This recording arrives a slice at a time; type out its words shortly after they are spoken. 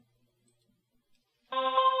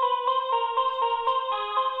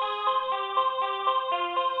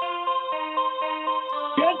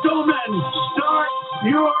Gentlemen, start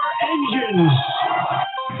your engines.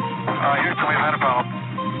 Houston, we've had a problem.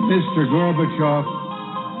 Mr. Gorbachev,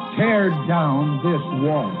 tear down this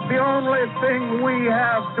wall. The only thing we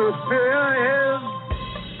have to fear is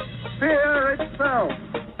fear itself.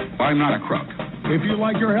 I'm not a crook. If you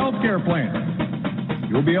like your health care plan,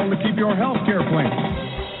 you'll be able to keep your health care plan.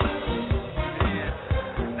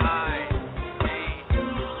 9, 8,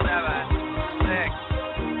 7, 6,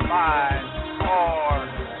 5, 4,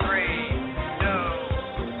 3, 2,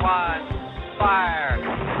 1, fire.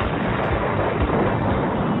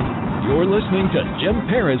 You're listening to Jim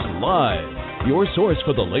Paris Live, your source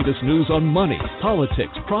for the latest news on money,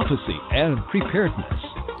 politics, prophecy, and preparedness.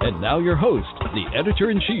 And now your host, the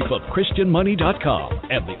editor-in-chief of ChristianMoney.com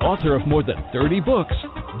and the author of more than 30 books,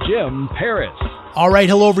 Jim Paris. All right.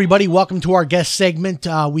 Hello, everybody. Welcome to our guest segment.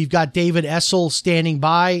 We've got David Essel standing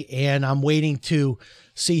by, and I'm waiting to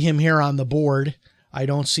see him here on the board. I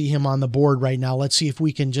don't see him on the board right now. Let's see if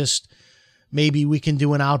we can maybe we can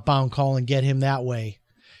do an outbound call and get him that way.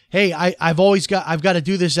 Hey, I've got to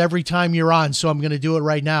do this every time you're on, so I'm going to do it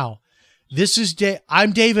right now.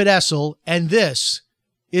 I'm David Essel, and this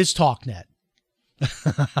is TalkNet.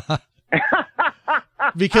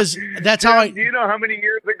 Because that's how Do you know how many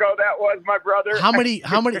years ago that was, my brother? How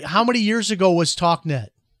many years ago was TalkNet?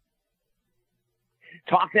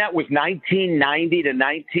 TalkNet was 1990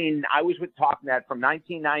 to I was with TalkNet from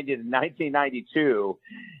 1990 to 1992.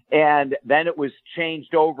 And then it was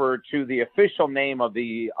changed over to the official name of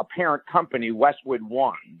the parent company, Westwood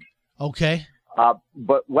One. Okay.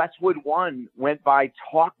 But Westwood One went by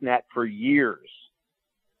TalkNet for years.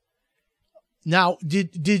 Now,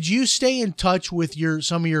 did you stay in touch with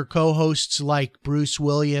some of your co-hosts like Bruce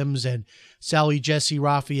Williams and Sally Jesse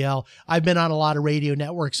Raphael? I've been on a lot of radio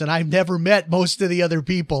networks, and I've never met most of the other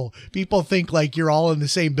people. People think like you're all in the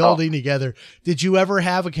same building together. Did you ever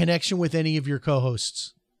have a connection with any of your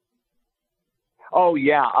co-hosts? Oh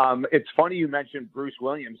yeah, it's funny you mentioned Bruce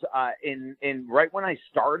Williams. In right when I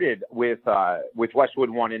started with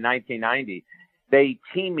Westwood One in 1990. They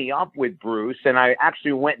teamed me up with Bruce, and I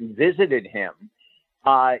actually went and visited him,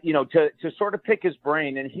 to sort of pick his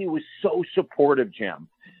brain. And he was so supportive, Jim.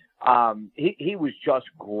 He was just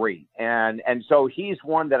great. And so he's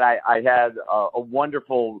one that I had a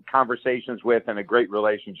wonderful conversations with and a great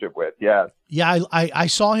relationship with. Yeah. Yeah. I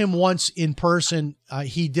saw him once in person.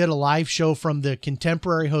 He did a live show from the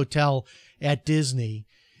Contemporary Hotel at Disney.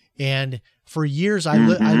 And for years, I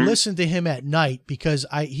listened to him at night because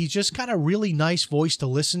he's just got a really nice voice to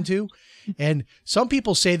listen to. And some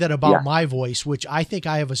people say that about my voice, which I think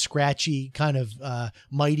I have a scratchy kind of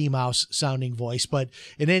Mighty Mouse sounding voice. But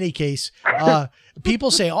in any case,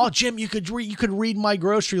 people say, "Oh, Jim, you could read my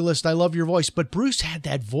grocery list. I love your voice." But Bruce had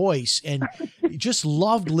that voice, and just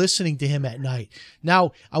loved listening to him at night.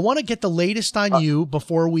 Now, I want to get the latest on you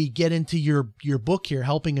before we get into your book here,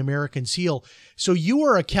 Helping Americans Heal. So you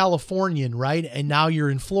were a Californian, right? And now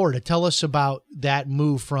you're in Florida. Tell us about that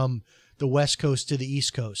move from the West Coast to the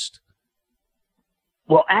East Coast.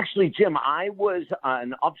 Well, actually, Jim, I was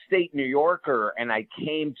an upstate New Yorker, and I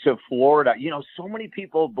came to Florida. So many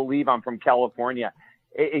people believe I'm from California.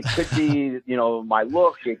 It could be, my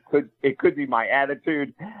look. It could be my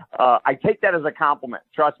attitude. I take that as a compliment.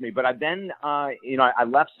 Trust me. But I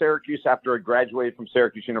left Syracuse after I graduated from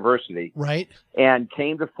Syracuse University. Right. And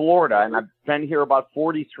came to Florida, and I've been here about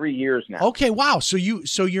 43 years now. Okay. Wow. So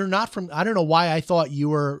you're not from, I don't know why I thought you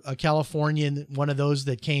were a Californian, one of those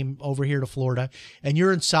that came over here to Florida, and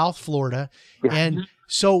you're in South Florida. Yeah. And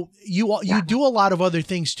so you do a lot of other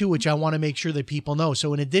things too, which I want to make sure that people know.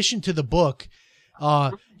 So in addition to the book,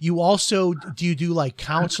 you also, do you do like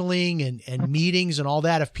counseling and meetings and all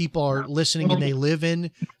that? If people are listening and they live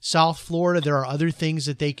in South Florida, there are other things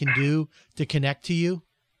that they can do to connect to you?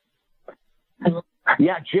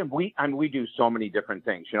 Yeah, Jim, we do so many different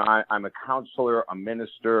things. I'm a counselor, a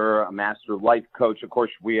minister, a master life coach. Of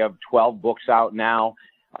course, we have 12 books out now.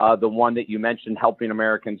 The one that you mentioned, Helping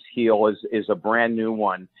Americans Heal, is a brand new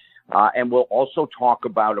one. And we'll also talk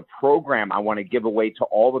about a program I want to give away to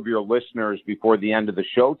all of your listeners before the end of the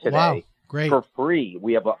show today. Wow, great. For free.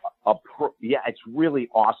 We have it's really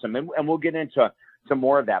awesome. And we'll get into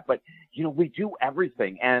more of that. But, we do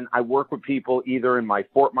everything. And I work with people either in my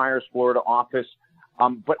Fort Myers, Florida office.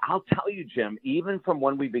 But I'll tell you, Jim, even from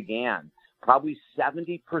when we began, probably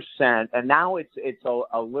 70%, and now it's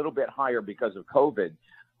a little bit higher because of COVID,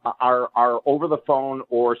 are over the phone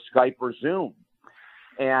or Skype or Zoom.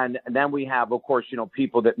 And then we have, of course,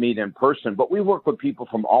 people that meet in person, but we work with people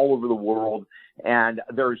from all over the world, and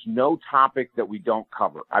there's no topic that we don't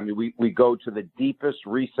cover. I mean, we go to the deepest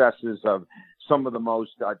recesses of some of the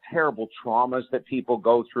most terrible traumas that people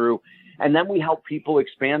go through. And then we help people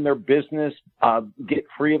expand their business, get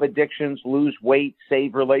free of addictions, lose weight,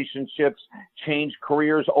 save relationships, change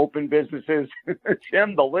careers, open businesses.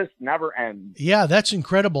 Jim, the list never ends. Yeah, that's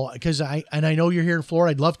incredible. Because I know you're here in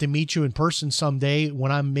Florida. I'd love to meet you in person someday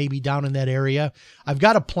when I'm maybe down in that area. I've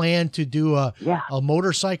got a plan to do a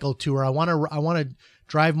motorcycle tour. I want to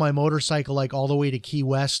drive my motorcycle like all the way to Key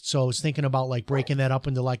West. So I was thinking about like breaking that up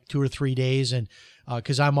into like 2 or 3 days. And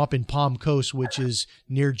because I'm up in Palm Coast, which is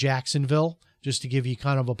near Jacksonville, just to give you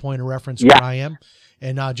kind of a point of reference where I am,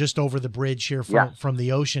 and just over the bridge here from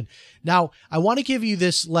the ocean. Now, I want to give you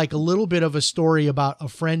this like a little bit of a story about a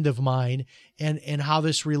friend of mine and how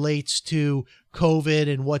this relates to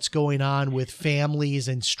COVID and what's going on with families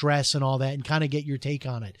and stress and all that, and kind of get your take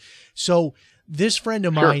on it. So this friend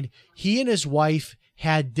of mine, he and his wife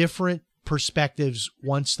had different perspectives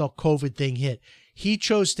once the COVID thing hit. He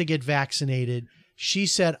chose to get vaccinated. She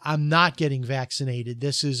said, I'm not getting vaccinated.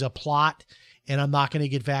 This is a plot, and I'm not going to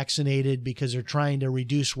get vaccinated because they're trying to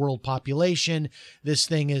reduce world population. This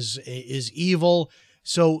thing is evil.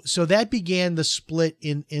 So that began the split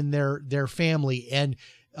in their family. And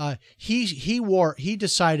he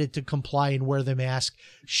decided to comply and wear the mask.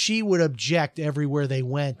 She would object everywhere they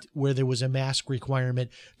went where there was a mask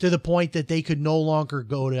requirement, to the point that they could no longer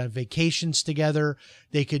go to vacations together.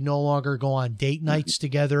 They could no longer go on date nights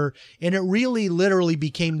together. And it really literally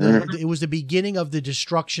became it was the beginning of the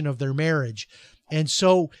destruction of their marriage. And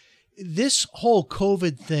so this whole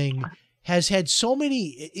COVID thing has had so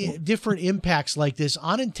many different impacts like this,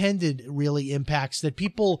 unintended really impacts that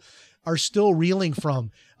people are still reeling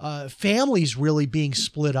from. Families really being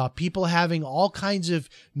split up, people having all kinds of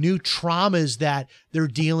new traumas that they're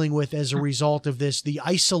dealing with as a result of this, the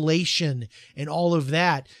isolation and all of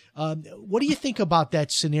that. What do you think about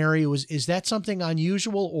that scenario? Is that something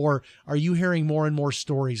unusual, or are you hearing more and more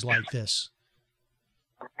stories like this?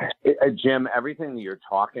 Jim, everything that you're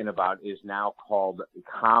talking about is now called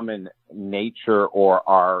common nature, or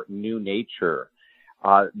our new nature.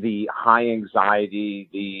 The high anxiety,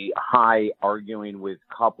 the high arguing with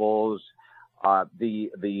couples,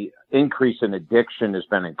 the increase in addiction has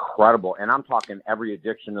been incredible. And I'm talking every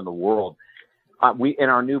addiction in the world. We, in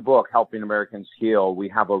our new book, Helping Americans Heal, we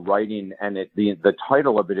have a writing, and the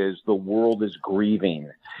title of it is "The World is Grieving."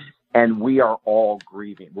 And we are all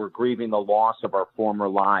grieving. We're grieving the loss of our former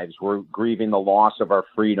lives. We're grieving the loss of our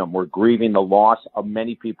freedom. We're grieving the loss of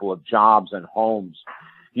many people of jobs and homes.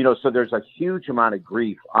 So there's a huge amount of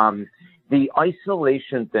grief. The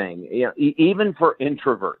isolation thing, even for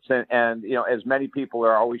introverts, and as many people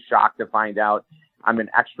are always shocked to find out, I'm an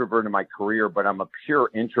extrovert in my career, but I'm a pure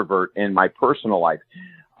introvert in my personal life.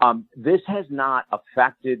 This has not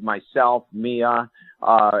affected myself, Mia,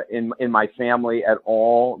 in my family at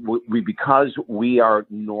all. Because we are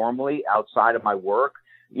normally outside of my work,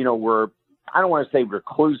 we're, I don't want to say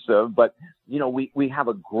reclusive, but we have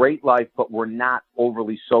a great life, but we're not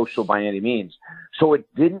overly social by any means. So it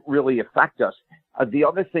didn't really affect us. The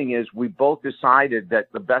other thing is, we both decided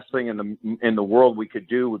that the best thing in the world we could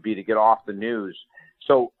do would be to get off the news.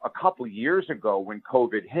 So a couple of years ago, when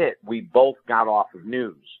COVID hit, we both got off of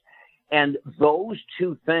news. And those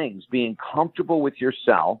two things, being comfortable with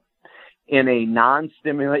yourself in a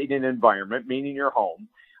non-stimulating environment, meaning your home,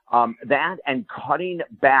 that and cutting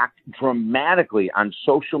back dramatically on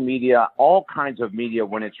social media, all kinds of media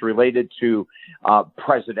when it's related to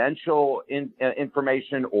presidential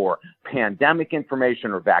information or pandemic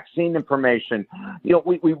information or vaccine information.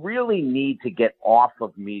 We really need to get off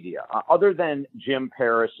of media, other than Jim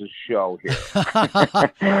Paris's show here.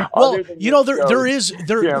 Well,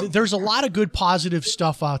 there's a lot of good positive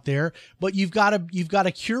stuff out there, but you've got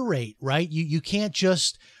to curate, right? You can't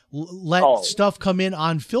just let stuff come in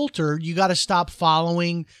unfiltered. You got to stop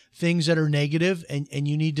following things that are negative, and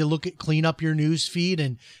you need to clean up your news feed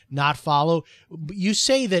and not follow. You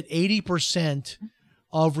say that 80%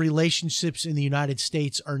 of relationships in the United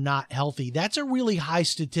States are not healthy. That's a really high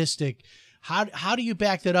statistic. How do you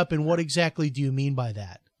back that up, and what exactly do you mean by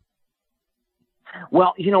that?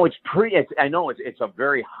 Well, I know it's a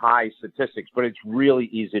very high statistics, but it's really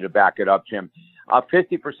easy to back it up, Jim.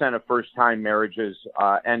 50% of first-time marriages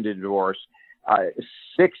end in divorce.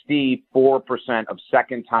 64% of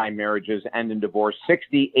second-time marriages end in divorce.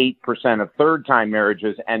 68% of third-time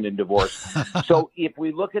marriages end in divorce. So if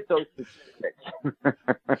we look at those statistics,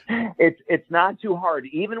 it's not too hard,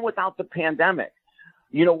 even without the pandemic.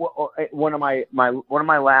 One of my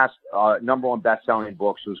last number one best-selling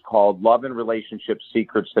books was called Love and Relationship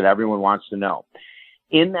Secrets That Everyone Wants to Know.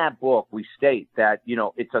 In that book, we state that,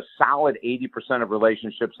 it's a solid 80% of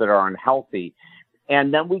relationships that are unhealthy.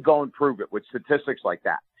 And then we go and prove it with statistics like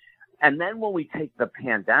that. And then when we take the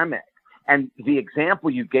pandemic, and the example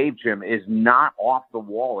you gave, Jim, is not off the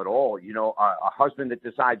wall at all. You know, a husband that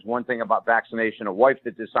decides one thing about vaccination, a wife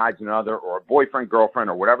that decides another, or a boyfriend, girlfriend,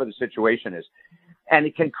 or whatever the situation is. And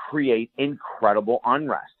it can create incredible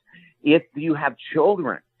unrest. If you have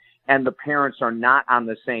children and the parents are not on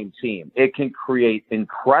the same team, it can create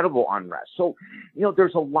incredible unrest. So, you know,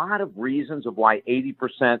 there's a lot of reasons of why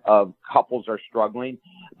 80% of couples are struggling.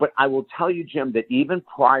 But I will tell you, Jim, that even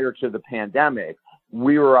prior to the pandemic,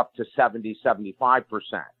 we were up to 70, 75%.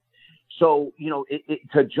 So, you know,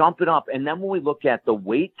 to jump it up. And then when we look at the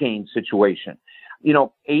weight gain situation, you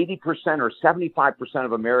know, 80% or 75%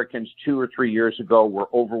 of Americans 2 or 3 years ago were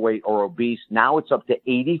overweight or obese. Now it's up to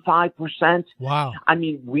 85%. Wow. I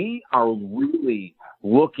mean, we are really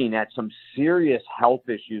looking at some serious health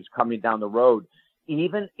issues coming down the road.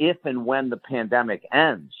 Even if and when the pandemic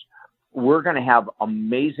ends, we're going to have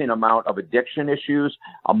amazing amount of addiction issues,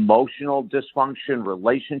 emotional dysfunction,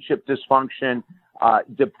 relationship dysfunction.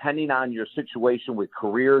 Depending on your situation with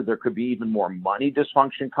career, there could be even more money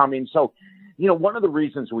dysfunction coming. So, you know, one of the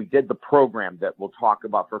reasons we did the program that we'll talk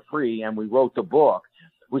about for free and we wrote the book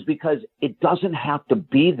was because it doesn't have to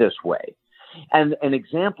be this way. And an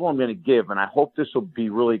example I'm going to give, and I hope this will be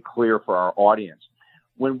really clear for our audience.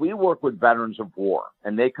 When we work with veterans of war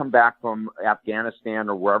and they come back from Afghanistan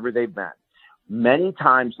or wherever they've been, many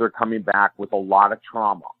times they're coming back with a lot of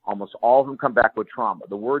trauma. Almost all of them come back with trauma.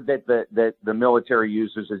 The word that the military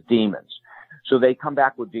uses is demons. So they come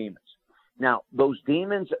back with demons. Now, those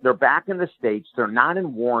demons, they're back in the States. They're not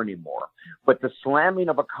in war anymore. But the slamming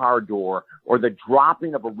of a car door or the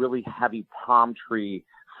dropping of a really heavy palm tree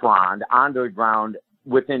frond onto the ground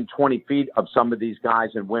within 20 feet of some of these guys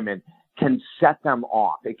and women can set them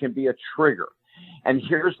off. It can be a trigger. And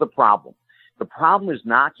here's the problem. The problem is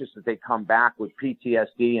not just that they come back with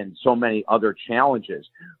PTSD and so many other challenges,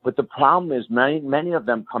 but the problem is many of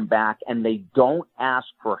them come back and they don't ask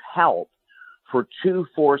for help for 2,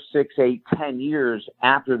 4, 6, 8, 10 years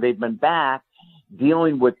after they've been back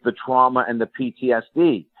dealing with the trauma and the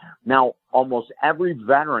PTSD. Now, almost every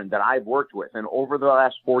veteran that I've worked with, and over the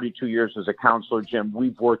last 42 years as a counselor, Jim,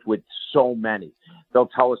 we've worked with so many. They'll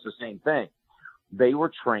tell us the same thing. They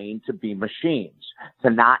were trained to be machines, to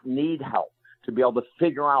not need help, to be able to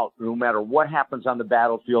figure out no matter what happens on the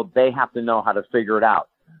battlefield, they have to know how to figure it out.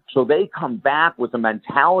 So they come back with the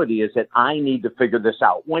mentality is that I need to figure this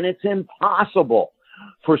out when it's impossible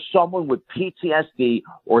for someone with PTSD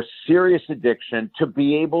or serious addiction to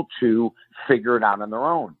be able to figure it out on their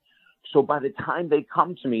own. So by the time they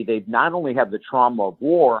come to me, they've not only have the trauma of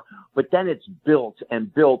war, but then it's built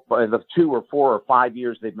by the 2 or 4 or 5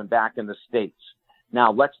 years they've been back in the States.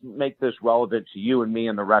 Now, let's make this relevant to you and me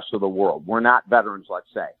and the rest of the world. We're not veterans, let's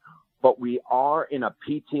say, but we are in a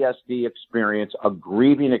PTSD experience, a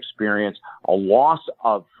grieving experience, a loss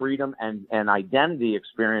of freedom and identity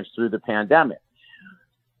experience through the pandemic.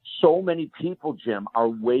 So many people, Jim, are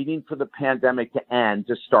waiting for the pandemic to end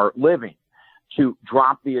to start living, to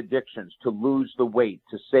drop the addictions, to lose the weight,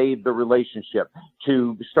 to save the relationship,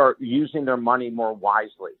 to start using their money more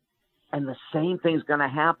wisely. And the same thing's going to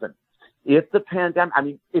happen. If the pandemic, I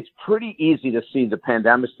mean, it's pretty easy to see the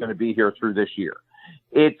pandemic's going to be here through this year.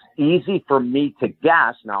 It's easy for me to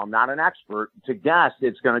guess, now I'm not an expert, to guess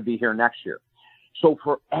it's going to be here next year. So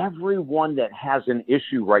for everyone that has an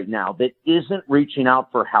issue right now that isn't reaching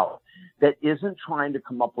out for help, that isn't trying to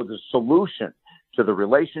come up with a solution to the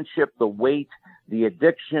relationship, the weight, the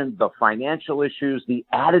addiction, the financial issues, the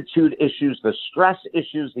attitude issues, the stress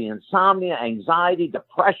issues, the insomnia, anxiety,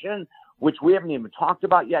 depression, which we haven't even talked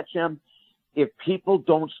about yet, Jim. If people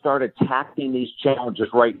don't start attacking these challenges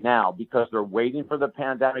right now because they're waiting for the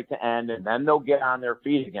pandemic to end and then they'll get on their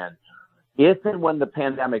feet again, if and when the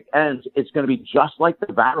pandemic ends, it's going to be just like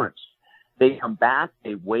the veterans. They come back,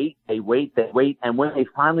 they wait, and when they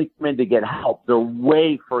finally come in to get help, they're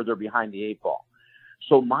way further behind the 8 ball.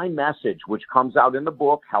 So my message, which comes out in the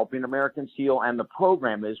book, Helping Americans Heal, and the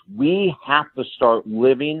program is we have to start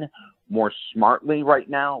living more smartly right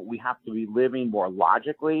now. We have to be living more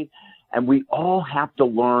logically. And we all have to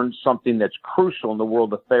learn something that's crucial in the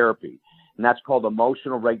world of therapy. And that's called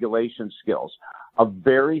emotional regulation skills. A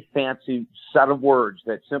very fancy set of words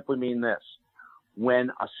that simply mean this. When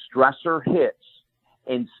a stressor hits,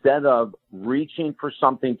 instead of reaching for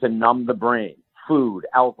something to numb the brain, food,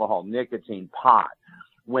 alcohol, nicotine, pot,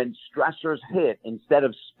 when stressors hit, instead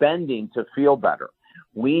of spending to feel better,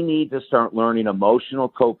 we need to start learning emotional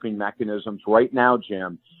coping mechanisms right now,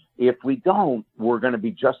 Jim. If we don't, we're going to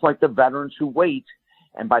be just like the veterans who wait.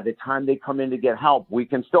 And by the time they come in to get help, we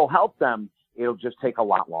can still help them. It'll just take a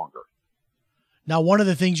lot longer. Now, one of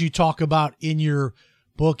the things you talk about in your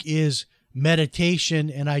book is meditation,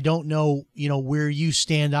 and I don't know, where you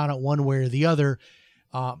stand on it one way or the other.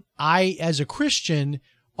 I, as a Christian,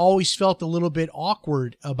 always felt a little bit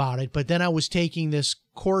awkward about it, but then I was taking this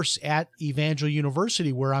course at Evangel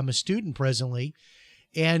University, where I'm a student presently,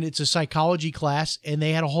 and it's a psychology class, and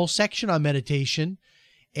they had a whole section on meditation,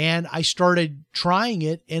 and I started trying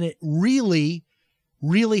it, and it really,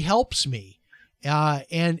 really helps me.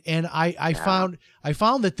 And I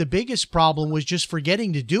found that the biggest problem was just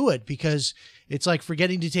forgetting to do it, because it's like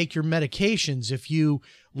forgetting to take your medications. If you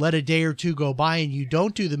let a day or two go by and you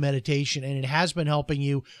don't do the meditation and it has been helping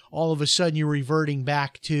you, all of a sudden you're reverting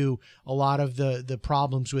back to a lot of the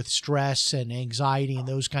problems with stress and anxiety and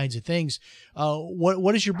those kinds of things.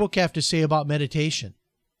 What does your book have to say about meditation?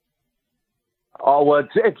 Oh, well,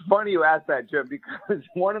 it's funny you asked that, Jim, because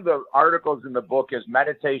one of the articles in the book is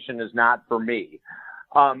meditation is not for me.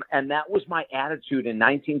 And that was my attitude in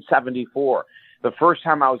 1974. The first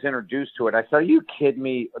time I was introduced to it, I said, are you kidding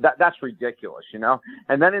me? That's ridiculous,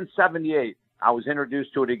 And then in 78, I was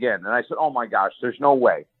introduced to it again. And I said, oh, my gosh, there's no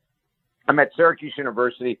way. I'm at Syracuse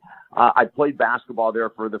University. I played basketball there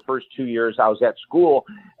for the first 2 years I was at school.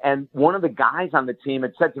 And one of the guys on the team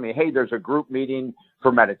had said to me, hey, there's a group meeting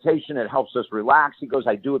for meditation. It helps us relax. He goes,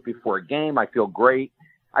 I do it before a game. I feel great.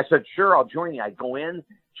 I said, sure, I'll join you. I go in.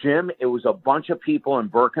 Jim, it was a bunch of people in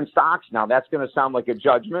Birkenstocks. Now, that's going to sound like a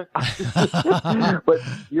judgment. But,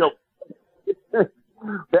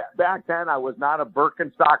 back then, I was not a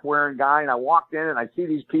Birkenstock wearing guy, and I walked in and I see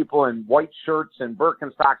these people in white shirts and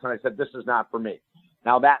Birkenstocks, and I said, this is not for me.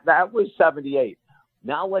 Now, that was 78.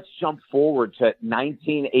 Now let's jump forward to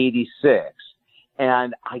 1986.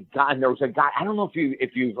 And there was a guy, I don't know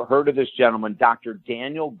if you've heard of this gentleman, Dr.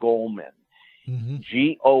 Daniel Goleman,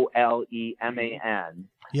 Goleman.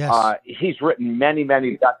 Yes. He's written many,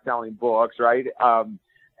 many best-selling books, right?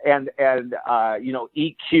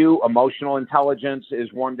 EQ, emotional intelligence,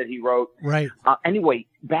 is one that he wrote. Right. Anyway,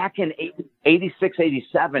 back in 86,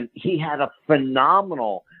 87, he had a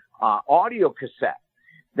phenomenal audio cassette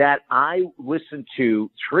that I listened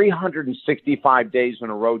to 365 days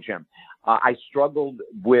in a row, Jim. I struggled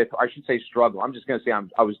with, I should say struggle. I'm just going to say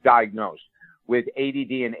I was diagnosed with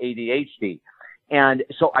ADD and ADHD. And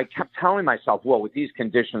so I kept telling myself, well, with these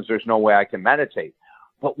conditions, there's no way I can meditate.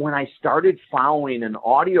 But when I started following an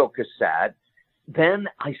audio cassette, then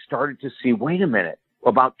I started to see, wait a minute,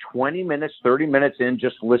 about 20 minutes, 30 minutes in,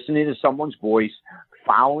 just listening to someone's voice,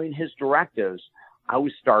 following his directives, I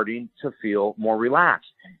was starting to feel more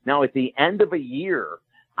relaxed. Now, at the end of a year,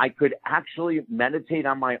 I could actually meditate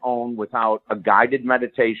on my own without a guided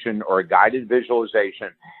meditation or a guided visualization.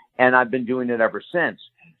 And I've been doing it ever since.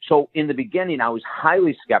 So in the beginning, I was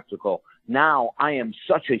highly skeptical. Now I am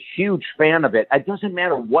such a huge fan of it. It doesn't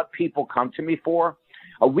matter what people come to me for.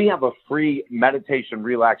 We have a free meditation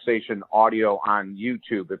relaxation audio on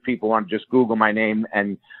YouTube. If people want to just Google my name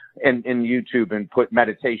and in YouTube and put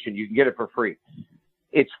meditation, you can get it for free.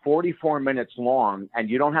 It's 44 minutes long, and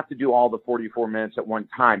you don't have to do all the 44 minutes at one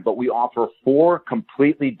time, but we offer 4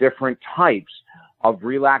 completely different types of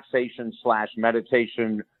relaxation /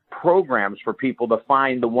 meditation programs for people to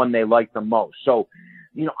find the one they like the most. So,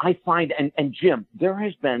 I find, and Jim, there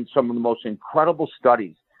has been some of the most incredible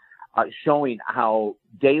studies showing how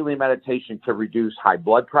daily meditation can reduce high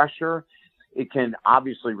blood pressure. It can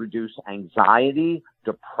obviously reduce anxiety,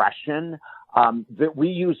 depression. That we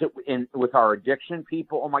use it with our addiction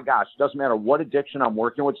people. Oh my gosh, doesn't matter what addiction I'm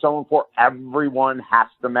working with someone for, everyone has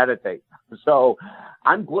to meditate. So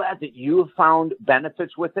I'm glad that you have found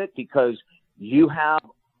benefits with it, because you have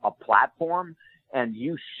a platform, and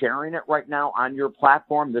you sharing it right now on your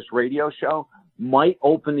platform, this radio show, might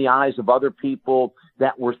open the eyes of other people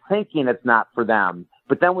that were thinking it's not for them.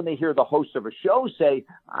 But then when they hear the host of a show say,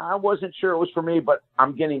 I wasn't sure it was for me, but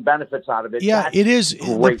I'm getting benefits out of it. Yeah, it is.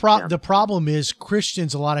 Great, the problem is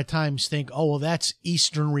Christians a lot of times think, oh, well, that's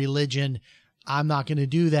Eastern religion. I'm not going to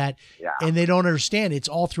do that. Yeah. And they don't understand. It's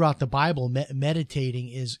all throughout the Bible. Meditating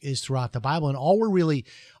is throughout the Bible. And all we're really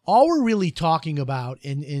talking about,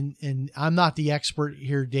 and I'm not the expert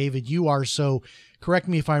here, David, you are, so correct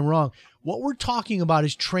me if I'm wrong. What we're talking about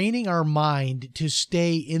is training our mind to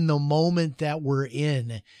stay in the moment that we're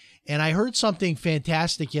in. And I heard something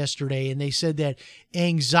fantastic yesterday, and they said that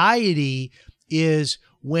anxiety is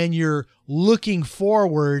when you're looking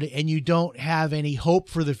forward and you don't have any hope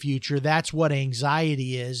for the future. That's what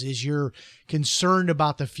anxiety is you're concerned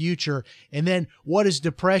about the future. And then what is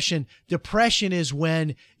depression? Depression is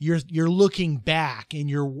when you're looking back and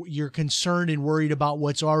you're concerned and worried about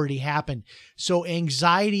what's already happened. So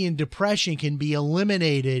anxiety and depression can be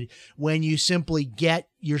eliminated when you simply get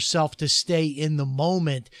yourself to stay in the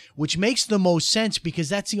moment, which makes the most sense because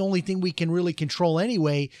that's the only thing we can really control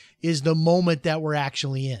anyway, is the moment that we're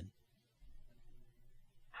actually in.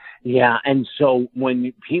 Yeah, and so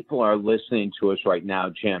when people are listening to us right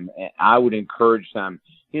now, Jim, I would encourage them,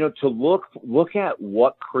 to look at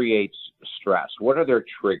what creates stress. What are their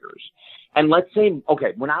triggers? And let's say,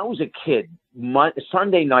 okay, when I was a kid,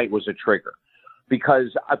 Sunday night was a trigger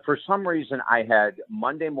because for some reason I had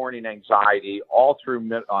Monday morning anxiety all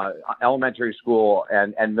through elementary school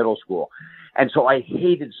and middle school. And so I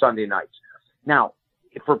hated Sunday nights. Now,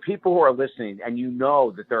 for people who are listening and you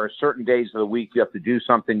know that there are certain days of the week you have to do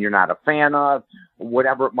something you're not a fan of,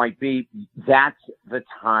 whatever it might be, that's the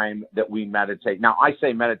time that we meditate. Now, I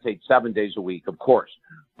say meditate 7 days a week, of course,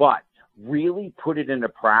 but really put it into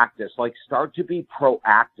practice, like start to be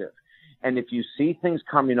proactive. And if you see things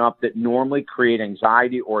coming up that normally create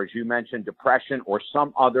anxiety or, as you mentioned, depression or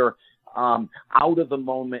some other out of the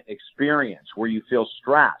moment experience where you feel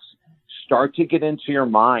stress, start to get into your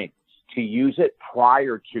mind to use it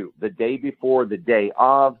prior to, the day before, the day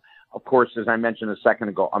of. Of course, as I mentioned a second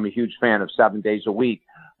ago, I'm a huge fan of 7 days a week.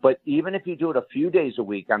 But even if you do it a few days a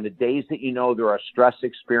week, on the days that you know there are stress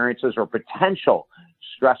experiences or potential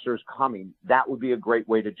stressors coming, that would be a great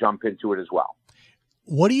way to jump into it as well.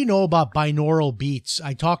 What do you know about binaural beats?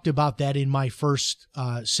 I talked about that in my first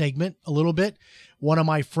segment a little bit. One of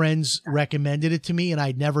my friends recommended it to me, and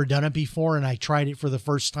I'd never done it before, and I tried it for the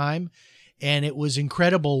first time. And it was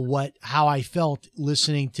incredible how I felt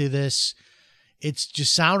listening to this. It's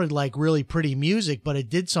just sounded like really pretty music, but it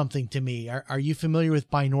did something to me. Are you familiar with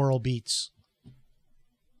binaural beats?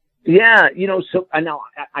 Yeah, so now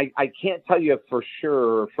I can't tell you for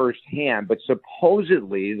sure firsthand, but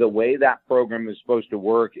supposedly the way that program is supposed to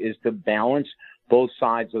work is to balance both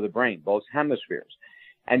sides of the brain, both hemispheres.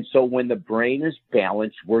 And so when the brain is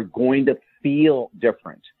balanced, we're going to feel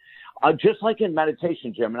different. Just like in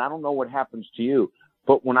meditation, Jim, and I don't know what happens to you,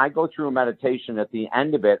 but when I go through a meditation at the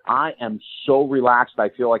end of it, I am so relaxed. I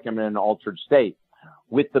feel like I'm in an altered state.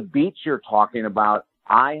 With the beats you're talking about,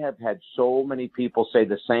 I have had so many people say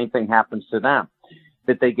the same thing happens to them,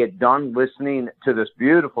 that they get done listening to this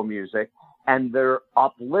beautiful music and they're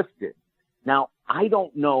uplifted. Now, I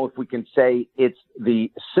don't know if we can say it's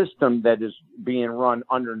the system that is being run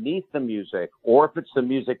underneath the music or if it's the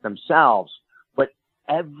music themselves, but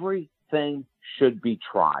everything should be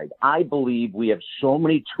tried. I believe we have so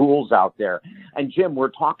many tools out there. And Jim, we're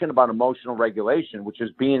talking about emotional regulation, which is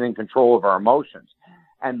being in control of our emotions.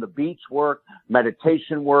 And the beats work,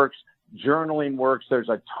 meditation works, journaling works. There's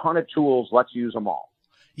a ton of tools. Let's use them all.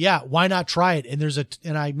 Yeah, why not try it?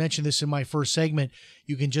 And I mentioned this in my first segment.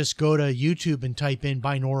 You can just go to YouTube and type in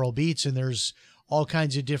binaural beats, and there's all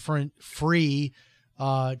kinds of different free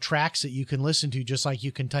tracks that you can listen to, just like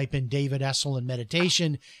you can type in David Essel and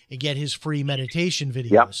meditation and get his free meditation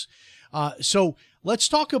videos. Yep. So let's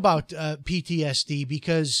talk about PTSD,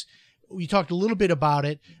 because we talked a little bit about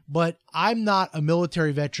it, but I'm not a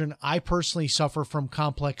military veteran. I personally suffer from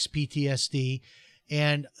complex PTSD.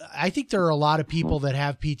 And I think there are a lot of people that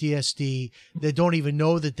have PTSD that don't even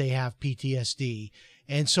know that they have PTSD.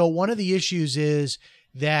 And so one of the issues is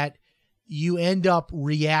that you end up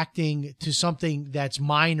reacting to something that's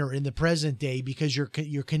minor in the present day because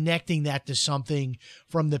you're connecting that to something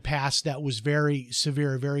from the past that was very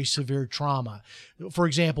severe trauma. For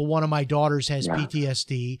example, one of my daughters has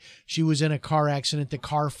PTSD. She was in a car accident. The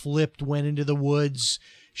car flipped, went into the woods.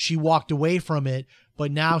 She walked away from it,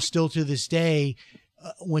 but now still to this day,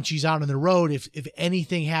 when she's out on the road, if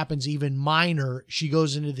anything happens even minor, she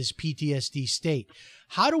goes into this PTSD state.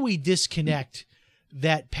 How do we disconnect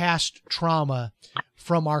that past trauma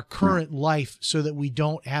from our current life so that we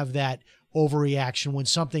don't have that overreaction when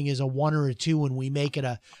something is a 1 or a 2 and we make it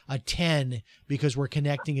a 10 because we're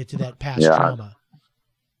connecting it to that past trauma?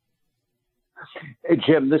 Hey,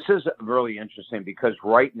 Jim, this is really interesting because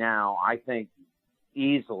right now I think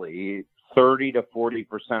easily 30 to 40%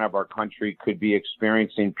 of our country could be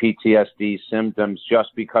experiencing PTSD symptoms just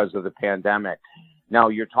because of the pandemic. Now,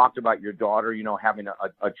 you talked about your daughter, having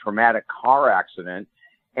a traumatic car accident,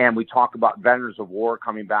 and we talk about veterans of war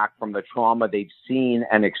coming back from the trauma they've seen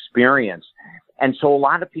and experienced. And so a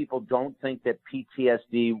lot of people don't think that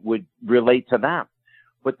PTSD would relate to them.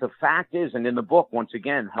 But the fact is, and in the book, once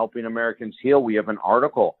again, Helping Americans Heal, we have an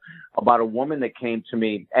article about a woman that came to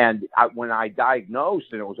me. And when I diagnosed,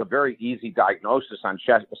 and it was a very easy diagnosis on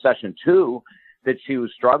session 2, that she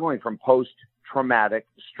was struggling from post-traumatic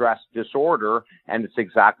stress disorder. And it's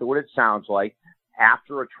exactly what it sounds like.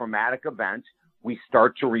 After a traumatic event, we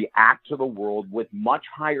start to react to the world with much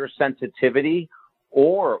higher sensitivity,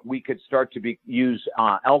 or we could start to use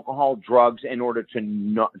alcohol, drugs in order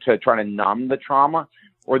to try to numb the trauma.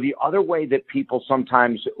 Or the other way that people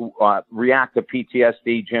sometimes react to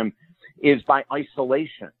PTSD, Jim, is by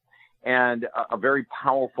isolation. And a very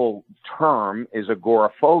powerful term is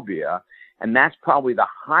agoraphobia. And that's probably the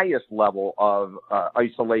highest level of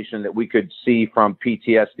isolation that we could see from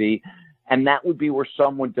PTSD. And that would be where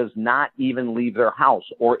someone does not even leave their house.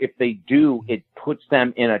 Or if they do, it puts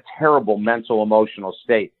them in a terrible mental, emotional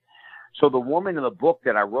state. So the woman in the book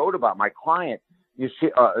that I wrote about, my client,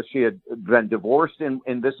 she had been divorced, and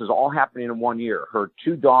this is all happening in 1 year. Her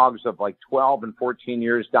 2 dogs of like 12 and 14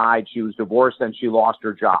 years died. She was divorced, and she lost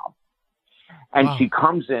her job. And Wow. She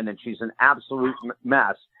comes in, and she's an absolute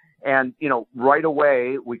mess. And, right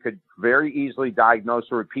away, we could very easily diagnose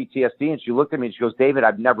her with PTSD. And she looked at me and she goes, David,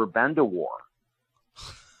 I've never been to war.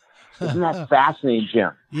 Isn't that fascinating,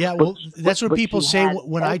 Jim? Yeah, well, that's what people say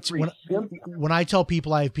when symptom. when I tell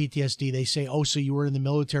people I have PTSD. They say, "Oh, so you were in the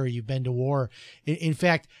military? You've been to war?" In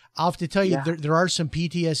fact, I'll have to tell you, there are some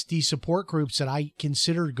PTSD support groups that I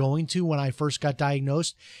considered going to when I first got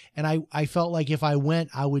diagnosed, and I felt like if I went,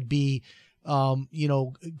 I would be,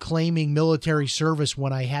 claiming military service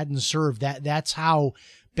when I hadn't served. That's how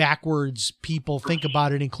backwards people think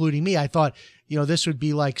about it, including me. I thought, this would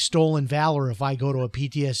be like stolen valor if I go to a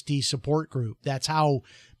PTSD support group. That's how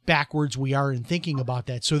backwards we are in thinking about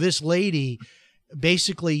that. So this lady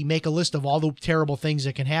basically make a list of all the terrible things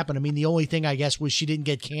that can happen. I mean, the only thing I guess was she didn't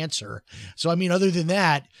get cancer. So, I mean, other than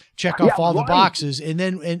that, check off all the boxes. And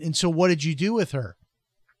then, and so what did you do with her?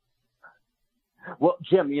 Well,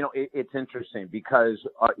 Jim, it's interesting because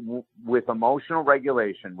with emotional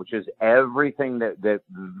regulation, which is everything that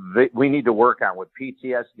we need to work on with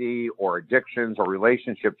PTSD or addictions or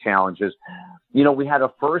relationship challenges, we had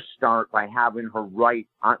to first start by having her write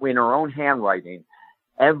in her own handwriting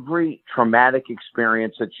every traumatic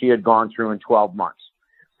experience that she had gone through in 12 months.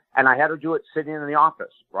 And I had her do it sitting in the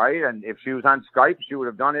office, right? And if she was on Skype, she would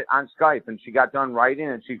have done it on Skype. And she got done writing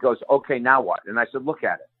and she goes, okay, now what? And I said, look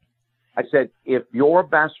at it. I said, if your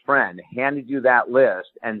best friend handed you that list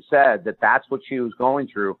and said that that's what she was going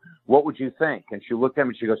through, what would you think? And she looked at me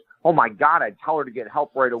and she goes, oh my God, I'd tell her to get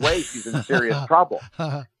help right away. She's in serious trouble.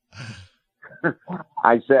 I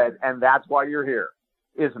said, and that's why you're here,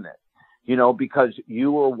 isn't it? Because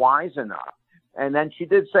you were wise enough. And then she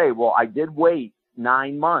did say, well, I did wait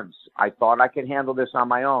 9 months. I thought I could handle this on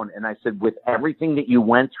my own. And I said, with everything that you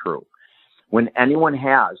went through, when anyone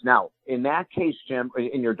has. Now, in that case, Jim,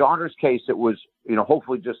 in your daughter's case, it was,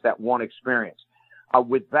 hopefully just that one experience.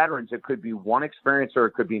 With veterans, it could be one experience or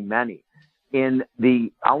it could be many.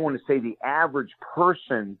 I want to say the average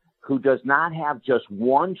person who does not have just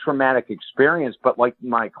one traumatic experience, but like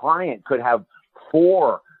my client could have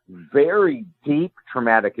 4 very deep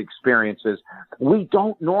traumatic experiences, we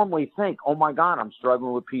don't normally think, oh my God, I'm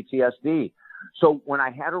struggling with PTSD. So when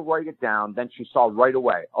I had her write it down, then she saw right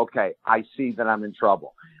away, okay, I see that I'm in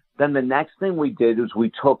trouble. Then the next thing we did is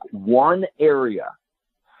we took one area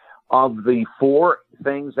of the 4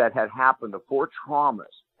 things that had happened, the 4 traumas,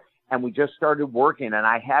 and we just started working, and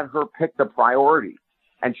I had her pick the priority.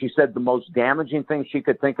 And she said the most damaging thing she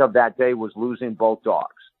could think of that day was losing both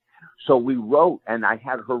dogs. So we wrote, and I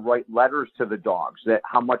had her write letters to the dogs, that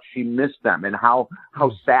how much she missed them and how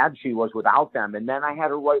sad she was without them. And then I had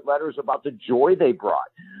her write letters about the joy they brought.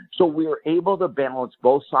 So we were able to balance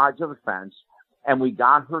both sides of the fence, and we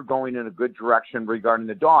got her going in a good direction regarding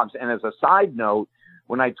the dogs. And as a side note,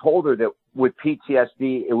 when I told her that with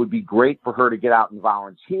PTSD, it would be great for her to get out and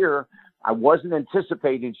volunteer, I wasn't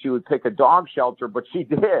anticipating she would pick a dog shelter, but she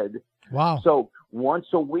did. Wow. So once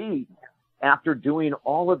a week, after doing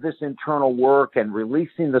all of this internal work and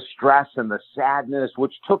releasing the stress and the sadness,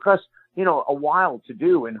 which took us, a while to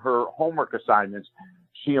do in her homework assignments,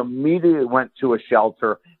 she immediately went to a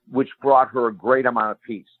shelter, which brought her a great amount of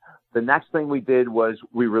peace. The next thing we did was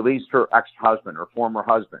we released her ex-husband, her former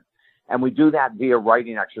husband, and we do that via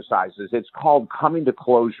writing exercises. It's called coming to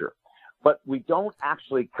closure. But we don't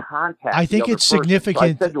actually contact. I think it's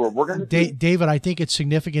significant. So I said to her, we're going to David, I think it's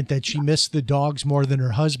significant that she missed the dogs more than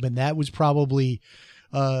her husband. That was probably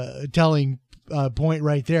a telling point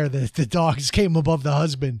right there, that the dogs came above the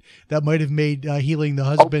husband. That might have made healing the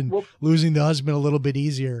husband, losing the husband a little bit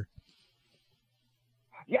easier.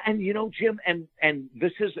 Yeah, and Jim, and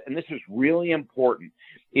this is really important.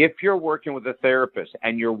 If you're working with a therapist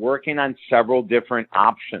and you're working on several different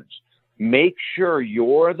options, make sure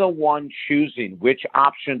you're the one choosing which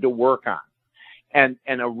option to work on.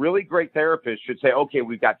 And a really great therapist should say, okay,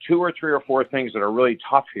 we've got 2 or 3 or 4 things that are really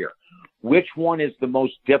tough here. Which one is the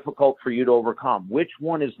most difficult for you to overcome? Which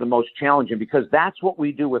one is the most challenging? Because that's what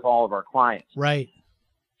we do with all of our clients. Right.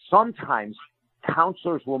 Sometimes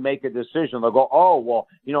counselors will make a decision. They'll go, oh, well,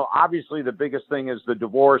 obviously the biggest thing is the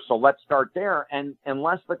divorce, so let's start there. And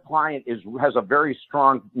unless the client has a very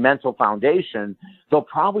strong mental foundation, they'll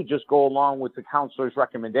probably just go along with the counselor's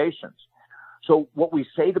recommendations. So what we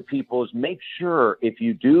say to people is make sure if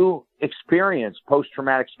you do experience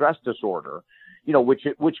post-traumatic stress disorder,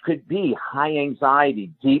 which could be high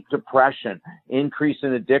anxiety, deep depression, increase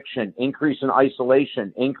in addiction, increase in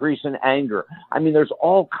isolation, increase in anger. I mean, there's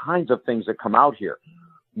all kinds of things that come out here.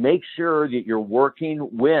 Make sure that you're working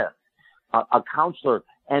with a counselor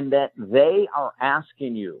and that they are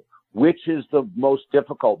asking you which is the most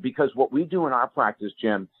difficult. Because what we do in our practice,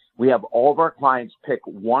 Jim, we have all of our clients pick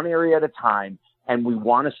one area at a time, and we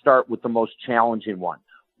want to start with the most challenging one.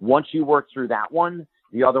 Once you work through that one,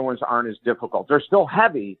 the other ones aren't as difficult. They're still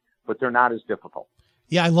heavy, but they're not as difficult.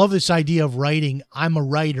 Yeah, I love this idea of writing. I'm a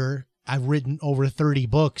writer. I've written over 30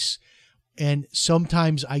 books. And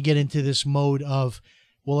sometimes I get into this mode of,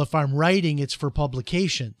 well, if I'm writing, it's for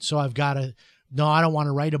publication. So I've got to, no, I don't want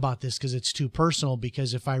to write about this because it's too personal,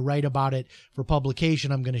 because if I write about it for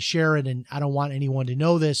publication, I'm going to share it and I don't want anyone to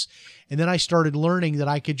know this. And then I started learning that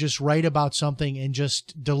I could just write about something and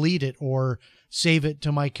just delete it or save it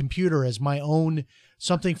to my computer as my own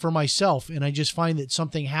something for myself. And I just find that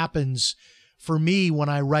something happens for me when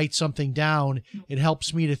I write something down. It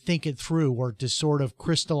helps me to think it through or to sort of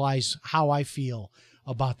crystallize how I feel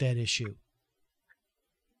about that issue.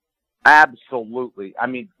 Absolutely. I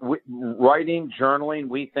mean, writing, journaling,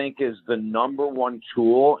 we think is the number one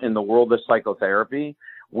tool in the world of psychotherapy.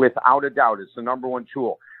 Without a doubt, it's the number one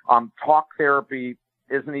tool. Talk therapy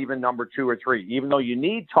isn't even number 2 or 3, even though you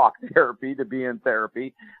need talk therapy to be in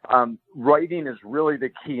therapy. Writing is really the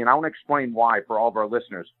key. And I want to explain why for all of our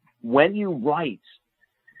listeners. When you write,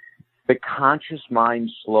 the conscious mind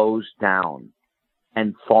slows down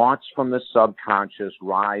and thoughts from the subconscious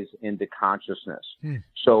rise into consciousness.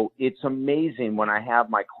 So it's amazing when I have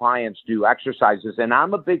my clients do exercises, and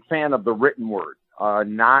I'm a big fan of the written word. I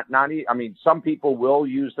mean, some people will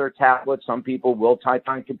use their tablets, some people will type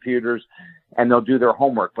on computers, and they'll do their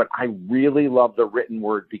homework. But I really love the written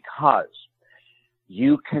word because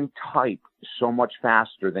you can type so much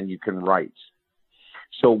faster than you can write.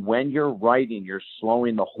 So when you're writing, you're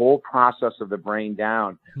slowing the whole process of the brain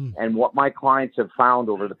down. And what my clients have found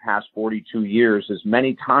over the past 42 years is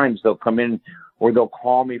many times they'll come in or they'll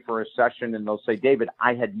call me for a session and they'll say, David,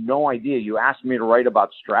 I had no idea you asked me to write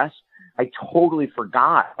about stress. I totally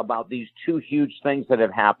forgot about these 2 huge things that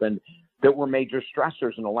have happened that were major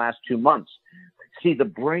stressors in the last 2 months. See, the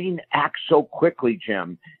brain acts so quickly,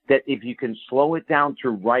 Jim, that if you can slow it down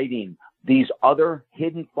through writing, these other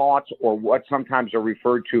hidden thoughts, or what sometimes are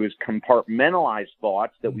referred to as compartmentalized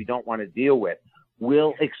thoughts that we don't want to deal with,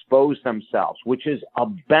 will expose themselves, which is a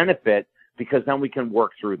benefit because then we can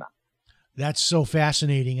work through them. That's so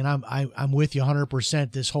fascinating. And I'm with you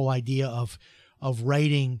 100%. This whole idea of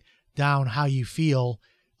writing down how you feel,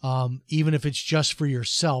 even if it's just for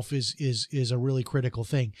yourself, is a really critical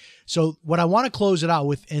thing. So what I want to close it out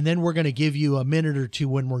with, and then we're going to give you a minute or two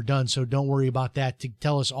when we're done. So don't worry about that, to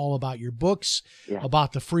tell us all about your books,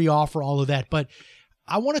 about the free offer, all of that. But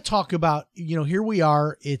I want to talk about, here we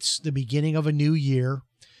are, it's the beginning of a new year,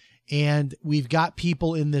 and we've got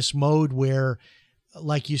people in this mode where,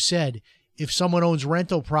 like you said, if someone owns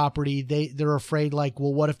rental property, they're afraid, like,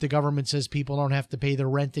 well, what if the government says people don't have to pay their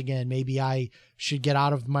rent again? Maybe I should get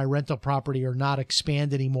out of my rental property or not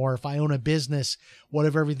expand anymore. If I own a business, what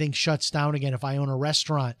if everything shuts down again? If I own a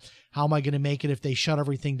restaurant, how am I going to make it if they shut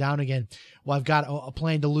everything down again? Well, I've got a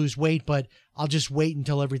plan to lose weight, but I'll just wait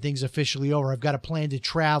until everything's officially over. I've got a plan to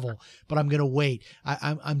travel, but I'm going to wait.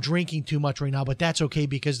 I'm drinking too much right now, but that's okay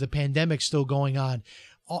because the pandemic's still going on.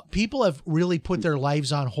 People have really put their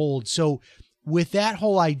lives on hold. So with that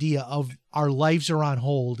whole idea of our lives are on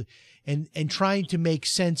hold and trying to make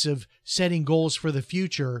sense of setting goals for the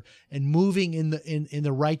future and moving in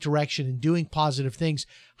the right direction and doing positive things,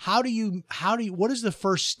 what is the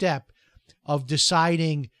first step of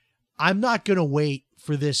deciding I'm not going to wait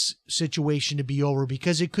for this situation to be over,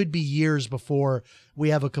 because it could be years before we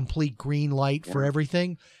have a complete green light for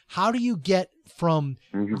everything? How do you get from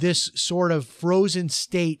this sort of frozen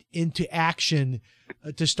state into action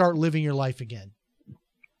to start living your life again?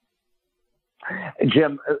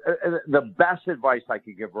 Jim, the best advice I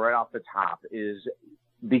could give right off the top is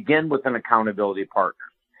begin with an accountability partner.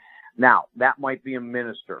 Now, that might be a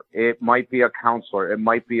minister. It might be a counselor. It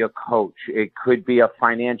might be a coach. It could be a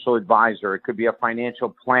financial advisor. It could be a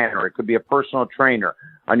financial planner. It could be a personal trainer,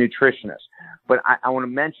 a nutritionist. But I want to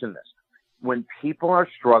mention this. When people are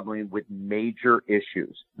struggling with major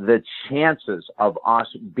issues, the chances of us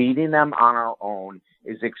beating them on our own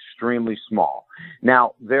is extremely small.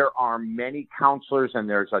 Now, there are many counselors and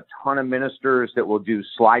there's a ton of ministers that will do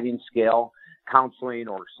sliding scale counseling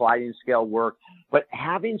or sliding scale work, but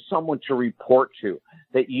having someone to report to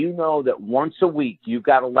that you know that once a week you've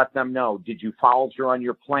got to let them know, did you follow through on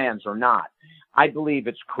your plans or not? I believe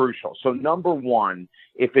it's crucial. So number one,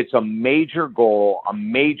 if it's a major goal, a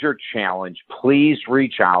major challenge, please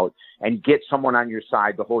reach out and get someone on your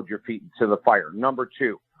side to hold your feet to the fire. Number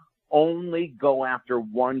two, only go after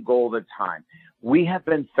one goal at a time. We have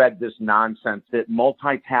been fed this nonsense that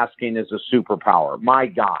multitasking is a superpower. My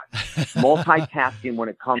God, multitasking when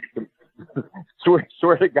it comes to,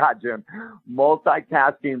 swear to God, Jim,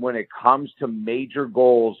 multitasking when it comes to major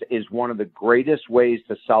goals is one of the greatest ways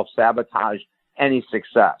to self-sabotage any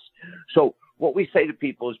success. So what we say to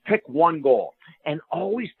people is pick one goal and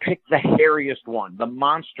always pick the hairiest one, the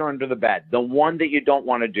monster under the bed, the one that you don't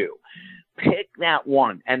want to do. Pick that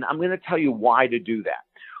one. And I'm going to tell you why to do that.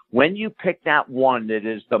 When you pick that one that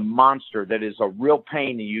is the monster, that is a real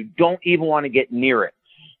pain, and you don't even want to get near it,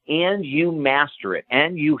 and you master it,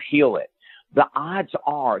 and you heal it, the odds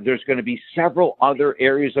are there's going to be several other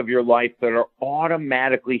areas of your life that are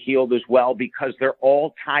automatically healed as well because they're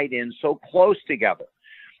all tied in so close together.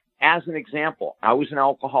 As an example, I was an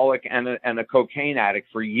alcoholic and a cocaine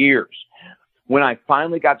addict for years. When I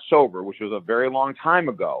finally got sober, which was a very long time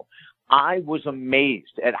ago, I was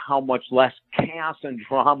amazed at how much less chaos and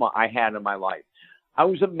drama I had in my life. I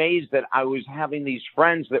was amazed that I was having these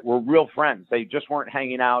friends that were real friends. They just weren't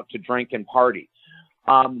hanging out to drink and party.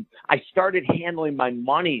 I started handling my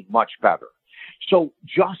money much better. So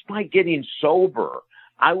just by getting sober,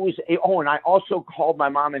 and I also called my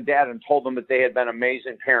mom and dad and told them that they had been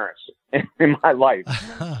amazing parents in my life.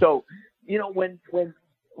 So, you know, when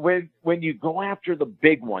you go after the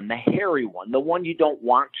big one, the hairy one, the one you don't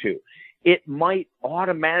want to, it might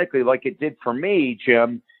automatically, like it did for me,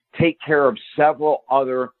 Jim, take care of several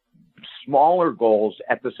other smaller goals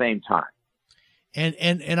at the same time.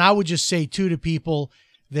 And I would just say too to people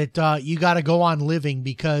that you got to go on living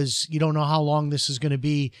because you don't know how long this is going to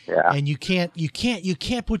be, and you can't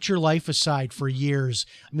put your life aside for years.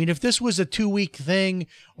 I mean, if this was a 2-week thing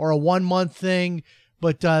or a 1-month thing,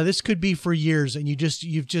 but this could be for years, and you've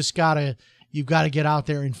got to get out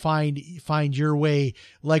there and find your way.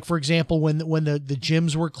 Like for example, when the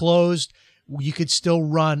gyms were closed, you could still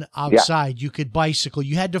run outside. Yeah. You could bicycle.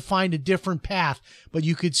 You had to find a different path, but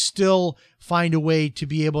you could still find a way to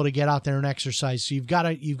be able to get out there and exercise. So you've got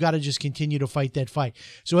to just continue to fight that fight.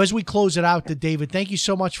 So as we close it out, David, thank you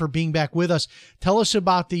so much for being back with us. Tell us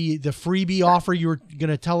about the freebie offer you were going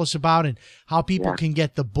to tell us about and how people can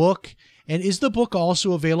get the book. And is the book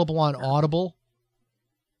also available on Audible?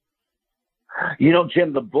 You know,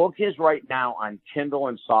 Jim, the book is right now on Kindle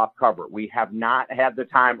and soft cover. We have not had the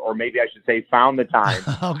time, or maybe I should say found the time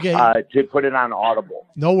to put it on Audible.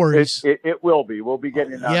 No worries. It will be. We'll be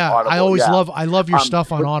getting it on Audible. I love your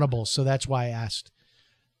stuff on Audible, so that's why I asked.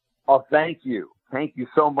 Oh, thank you. Thank you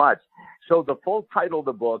so much. So the full title of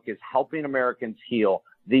the book is Helping Americans Heal,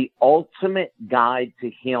 the ultimate guide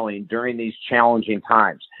to healing during these challenging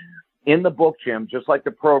times. In the book, Jim, just like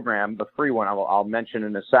the program, the free one I'll mention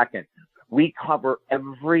in a second, we cover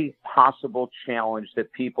every possible challenge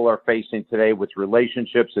that people are facing today with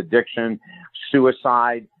relationships, addiction,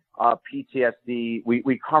 suicide, PTSD.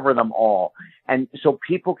 We cover them all. And so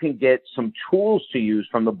people can get some tools to use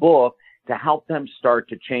from the book to help them start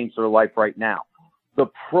to change their life right now. The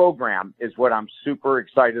program is what I'm super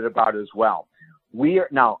excited about as well.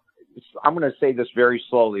 Now, I'm going to say this very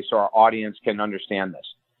slowly so our audience can understand this.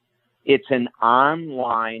 It's an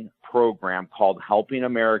online program called Helping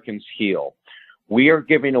Americans Heal. We are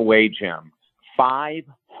giving away, Jim,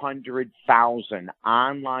 500,000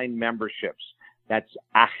 online memberships. That's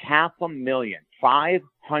 500,000,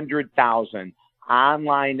 500,000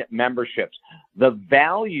 online memberships. The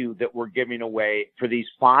value that we're giving away for these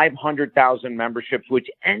 500,000 memberships, which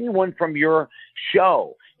anyone from your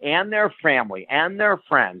show and their family and their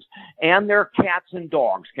friends and their cats and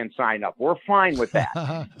dogs can sign up. We're fine with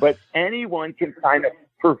that. But anyone can sign up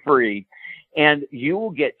for free, and you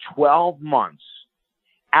will get 12 months,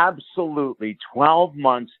 absolutely 12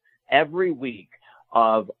 months every week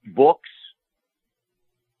of books,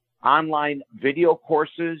 online video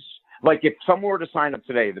courses, Like if someone were to sign up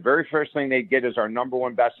today, the very first thing they'd get is our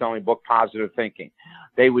 #1 best-selling book, Positive Thinking.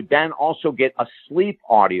 They would then also get a sleep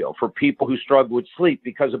audio for people who struggle with sleep,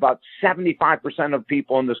 because about 75% of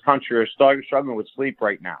people in this country are struggling with sleep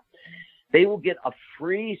right now. They will get a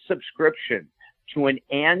free subscription to an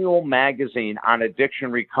annual magazine on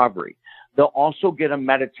addiction recovery. They'll also get a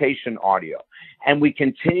meditation audio. And we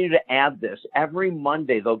continue to add this. Every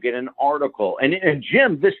Monday, they'll get an article. And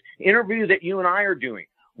Jim, this interview that you and I are doing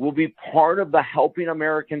will be part of the Helping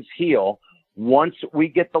Americans Heal. Once we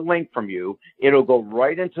get the link from you, it'll go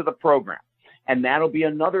right into the program. And that'll be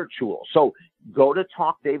another tool. So go to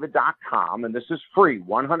talkdavid.com, and this is free,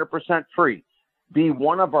 100% free. Be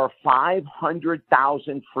one of our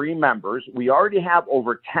 500,000 free members. We already have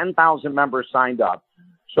over 10,000 members signed up,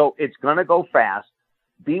 so it's going to go fast.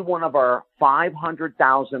 Be one of our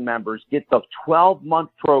 500,000 members. Get the 12-month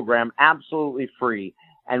program absolutely free.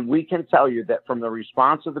 And we can tell you that from the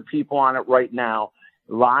response of the people on it right now,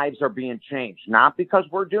 lives are being changed, not because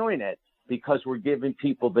we're doing it, because we're giving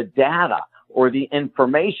people the data or the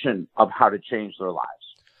information of how to change their lives.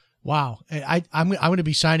 Wow. I'm going to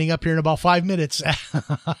be signing up here in about 5 minutes.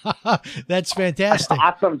 That's fantastic.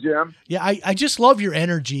 Awesome, Jim. Yeah. I just love your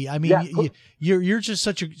energy. I mean, Yeah. you're just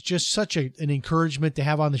such an encouragement to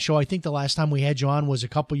have on the show. I think the last time we had you on was a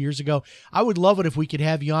couple years ago. I would love it if we could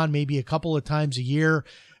have you on maybe a couple of times a year.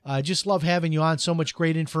 I just love having you on. So much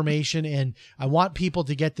great information, and I want people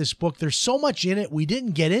to get this book. There's so much in it we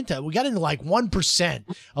didn't get into. We got into like 1%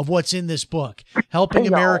 of what's in this book, Helping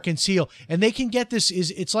Americans Heal. And they can get this.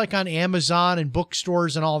 It's like on Amazon and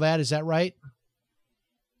bookstores and all that. Is that right?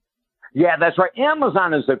 Yeah, that's right.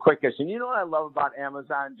 Amazon is the quickest. And you know what I love about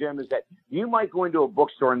Amazon, Jim, is that you might go into a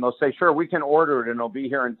bookstore and they'll say, sure, we can order it and it'll be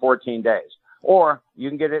here in 14 days. Or you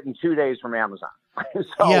can get it in 2 days from Amazon.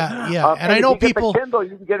 So, yeah. And I know people, Kindle,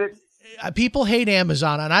 you can get it. People hate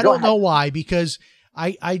Amazon, and I don't know why, because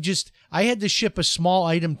I had to ship a small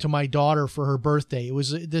item to my daughter for her birthday. It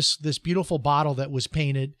was this beautiful bottle that was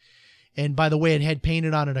painted. And by the way, it had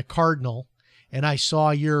painted on it a cardinal. And I saw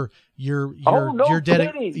I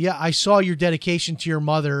saw your dedication to your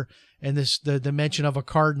mother, and the mention of a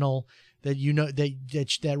cardinal that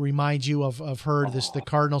that reminds you of her, the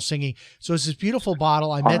cardinal singing. So it's this beautiful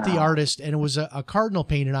bottle. I met the artist, and it was a cardinal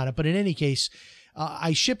painted on it. But in any case,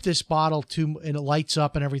 I shipped this bottle and it lights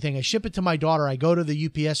up and everything. I ship it to my daughter. I go to the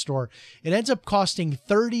UPS store. It ends up costing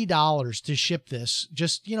 $30 to ship this.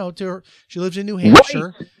 Just, to her. She lives in New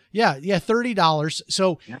Hampshire. Right. Yeah, $30.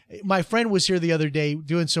 So my friend was here the other day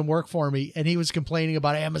doing some work for me, and he was complaining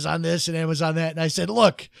about Amazon this and Amazon that. And I said,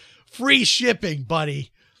 look, free shipping,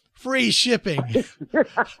 buddy. Free shipping,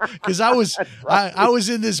 because I was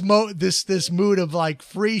in this mood of like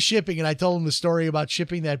free shipping, and I told him the story about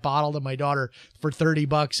shipping that bottle to my daughter for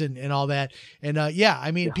 $30 and all that. And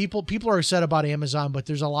people are upset about Amazon, but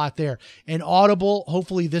there's a lot there. And Audible,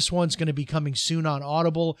 hopefully this one's going to be coming soon on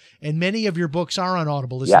Audible, and many of your books are on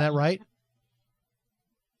Audible. Isn't that right?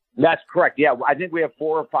 That's correct. Yeah, I think we have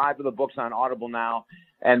 4 or 5 of the books on Audible now,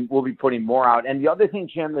 and we'll be putting more out. And the other thing,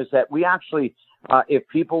 Jim, is that we actually. If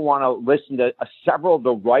people want to listen to several of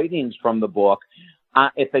the writings from the book,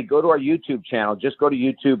 if they go to our YouTube channel, just go to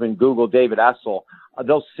YouTube and Google David Essel,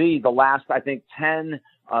 they'll see the last, I think, 10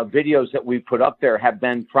 videos that we put up there have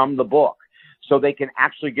been from the book. So they can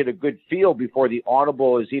actually get a good feel before the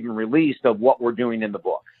Audible is even released of what we're doing in the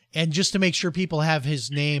book. And just to make sure people have his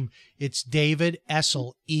name, it's David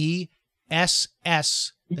Essel,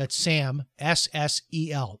 E-S-S, that's Sam,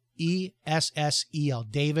 S-S-E-L, E-S-S-E-L,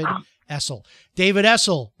 David Essel. David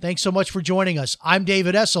Essel, thanks so much for joining us. I'm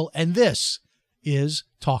David Essel, and this is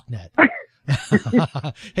TalkNet.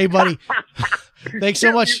 Hey, buddy. Thanks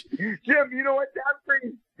so much. Jim, you know what?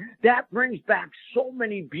 That brings back so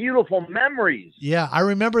many beautiful memories. Yeah, I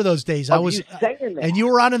remember those days. And you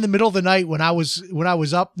were on in the middle of the night when I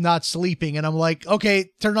was up not sleeping, and I'm like,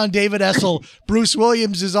 okay, turn on David Essel. Bruce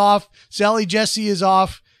Williams is off. Sally Jesse is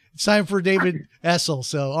off. It's time for David Essel.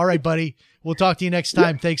 So, all right, buddy. We'll talk to you next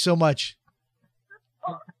time. Thanks so much.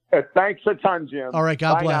 Thanks a ton, Jim. All right.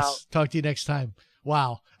 God bless. Now. Talk to you next time.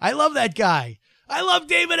 Wow. I love that guy. I love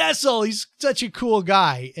David Essel. He's such a cool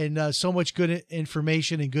guy, and so much good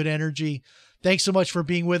information and good energy. Thanks so much for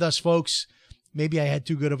being with us, folks. Maybe I had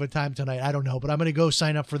too good of a time tonight. I don't know, but I'm going to go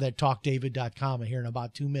sign up for that talkdavid.com here in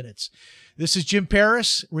about 2 minutes. This is Jim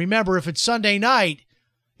Paris. Remember, if it's Sunday night,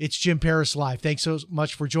 it's Jim Paris Live. Thanks so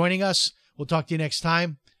much for joining us. We'll talk to you next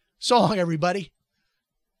time. So long, everybody.